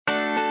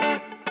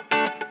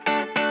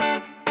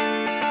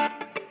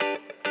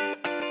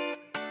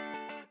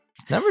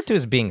Number 2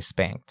 is being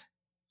spanked.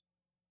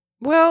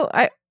 Well,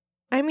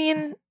 I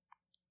mean,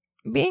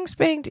 being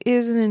spanked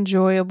is an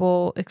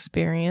enjoyable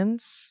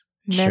experience.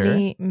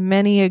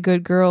 Many a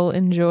good girl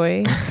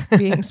enjoy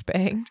being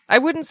spanked. I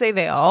wouldn't say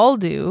they all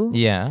do.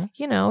 Yeah.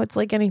 You know, it's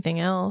like anything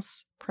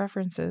else.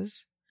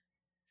 Preferences.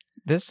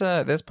 This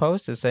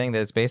post is saying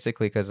that it's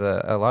basically because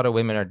a lot of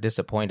women are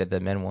disappointed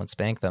that men won't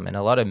spank them, and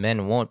a lot of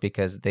men won't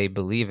because they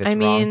believe it's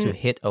wrong to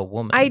hit a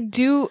woman. I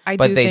do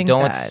but they think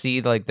don't that.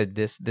 see like the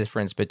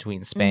difference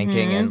between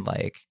spanking and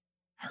like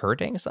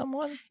hurting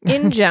someone.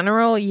 In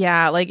general,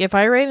 yeah. Like if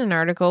I write an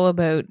article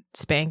about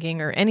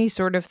spanking or any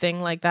sort of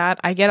thing like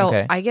that, I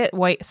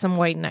get some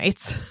white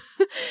knights.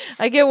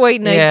 I get white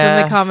knights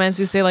in the comments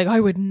who say like, I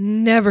would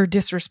never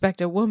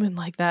disrespect a woman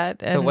like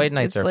that. And the white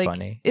knights are like,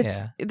 funny.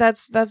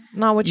 That's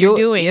not what you're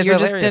doing. You're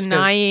just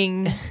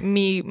denying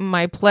me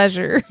my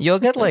pleasure. You'll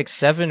get like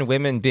 7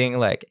 women being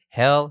like,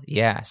 hell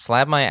yeah,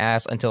 slap my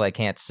ass until I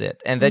can't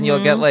sit. And then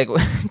you'll get like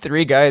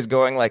 3 guys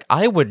going like,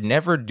 I would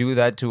never do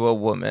that to a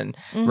woman.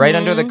 Right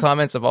under the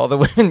comments of all the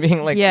women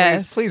being like,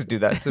 please do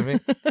that to me.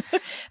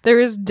 There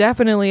is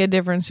definitely a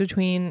difference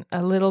between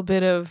a little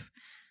bit of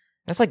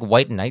that's like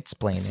white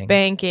knight-splaining.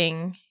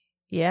 Spanking.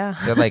 Yeah.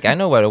 They're like, I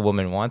know what a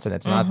woman wants and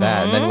it's not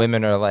that. And then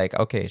women are like,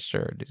 okay,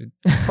 sure, dude.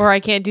 Or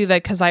I can't do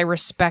that because I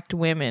respect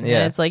women. Yeah.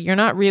 And it's like, you're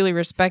not really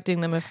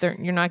respecting them if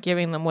you're not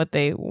giving them what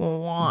they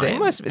want. They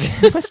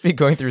must be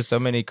going through so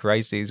many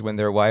crises when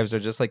their wives are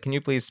just like, can you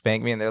please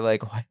spank me? And they're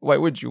like, why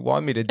would you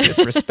want me to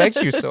disrespect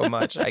you so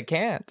much? I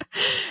can't.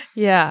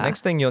 Yeah.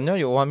 Next thing you'll know,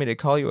 you'll want me to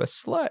call you a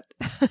slut.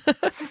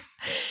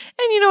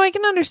 And, you know, I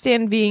can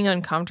understand being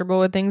uncomfortable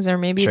with things or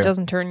maybe it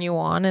doesn't turn you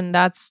on and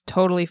that's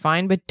totally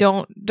fine. But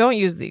don't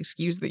use the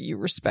excuse that you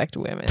respect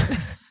women.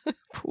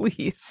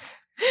 Please.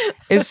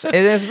 It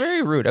is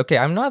very rude. Okay,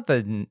 I'm not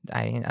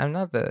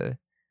the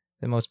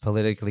most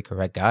politically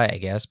correct guy, I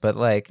guess. But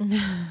like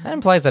that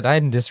implies that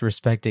I'm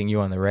disrespecting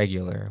you on the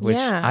regular, which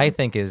I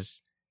think is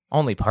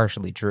only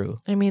partially true.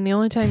 I mean, the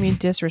only time you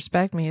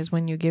disrespect me is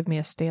when you give me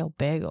a stale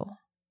bagel.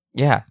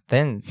 Yeah,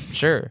 then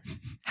sure.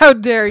 How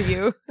dare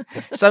you?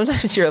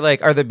 Sometimes you're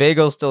like, are the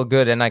bagels still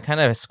good? And I kind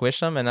of squish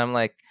them and I'm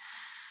like,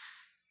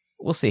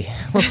 we'll see.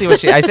 We'll see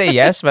what I say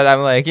yes, but I'm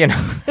like, you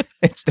know,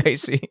 it's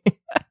dicey. It's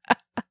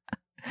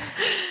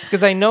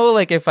because I know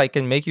like if I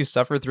can make you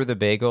suffer through the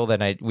bagel,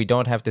 then we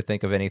don't have to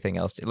think of anything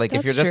else. Like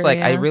if you're just like,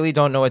 I really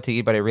don't know what to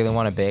eat, but I really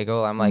want a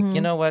bagel. I'm like,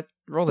 you know what?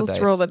 Let's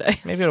roll the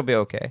dice. Maybe it'll be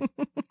okay.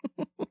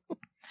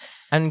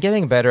 I'm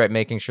getting better at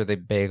making sure the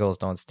bagels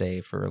don't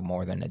stay for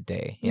more than a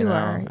day. You know,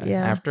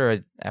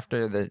 after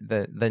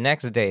the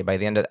next day,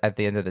 at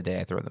the end of the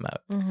day, I throw them out,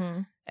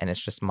 and it's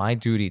just my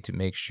duty to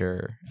make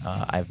sure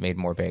I've made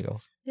more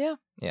bagels. Yeah.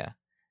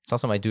 It's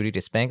also my duty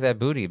to spank that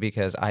booty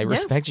because I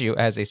respect you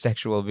as a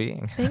sexual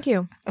being. Thank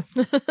you.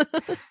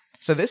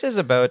 So this is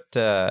about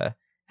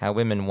how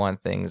women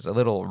want things a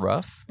little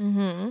rough.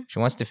 She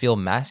wants to feel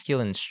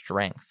masculine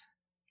strength.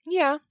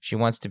 Yeah. She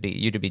wants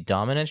you to be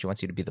dominant. She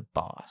wants you to be the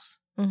boss.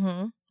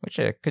 Which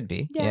it could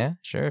be. Yeah,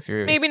 sure. If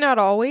you're maybe not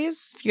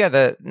always. If you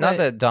got not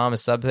the dom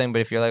sub thing, but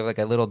if you're like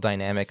a little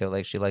dynamic of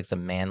like she likes a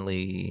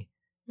manly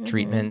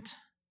treatment,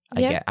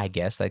 I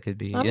guess that could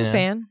be. I'm a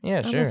fan.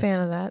 Yeah, sure. I'm a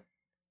fan of that.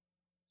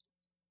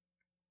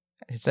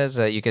 It says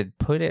you could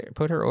put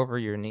her over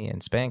your knee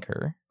and spank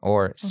her,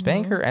 or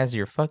spank her as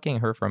you're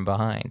fucking her from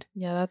behind.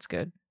 Yeah, that's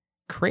good.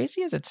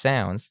 Crazy as it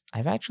sounds,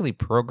 I've actually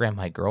programmed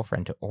my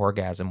girlfriend to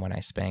orgasm when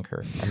I spank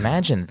her.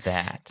 Imagine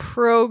that.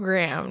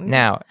 Programmed.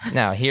 Now,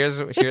 here's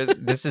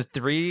this is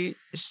 3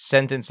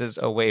 sentences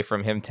away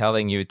from him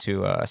telling you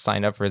to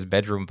sign up for his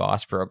bedroom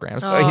boss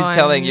program. So he's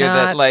telling you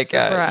that like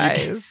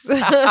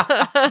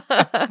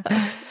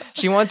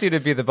she wants you to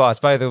be the boss.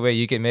 By the way,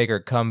 you can make her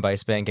come by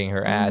spanking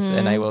her ass,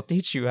 and I will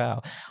teach you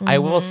how. I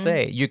will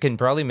say you can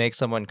probably make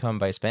someone come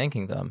by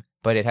spanking them,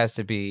 but it has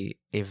to be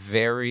a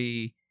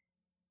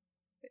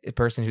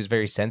person who's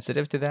very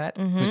sensitive to that,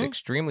 who's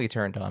extremely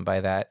turned on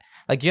by that.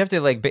 Like you have to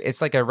like,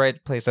 it's like a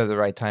right place at the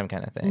right time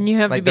kind of thing. And you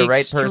have like to be the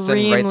right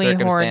person, right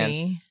circumstance,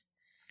 horny.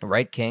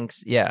 Right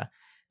kinks. Yeah,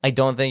 I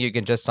don't think you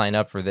can just sign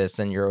up for this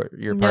and your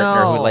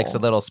partner who likes a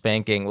little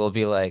spanking will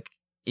be like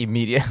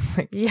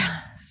immediately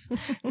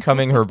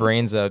coming her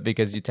brains up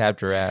because you tapped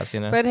her ass.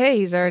 You know. But hey,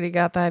 he's already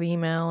got that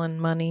email and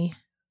money.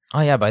 Oh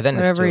yeah, by then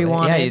whatever it's he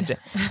wanted. Yeah,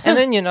 and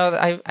then you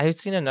know I've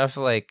seen enough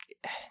like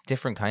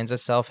different kinds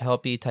of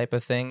self-helpy type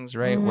of things,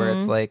 right? Where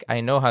it's like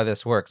I know how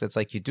this works. It's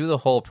like you do the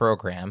whole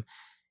program,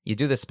 you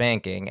do the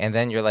spanking, and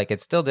then you're like it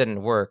still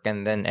didn't work,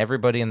 and then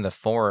everybody in the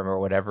forum or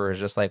whatever is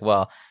just like,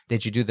 well,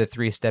 did you do the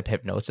 3-step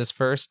hypnosis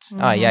first?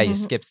 Oh yeah, you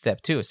skipped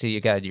step 2. So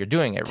you're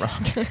doing it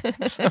wrong.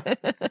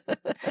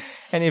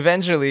 And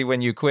eventually,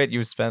 when you quit,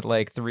 you've spent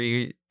like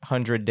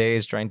 300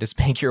 days trying to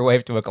spank your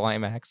wife to a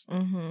climax.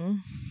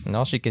 And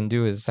all she can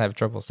do is have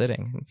trouble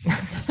sitting.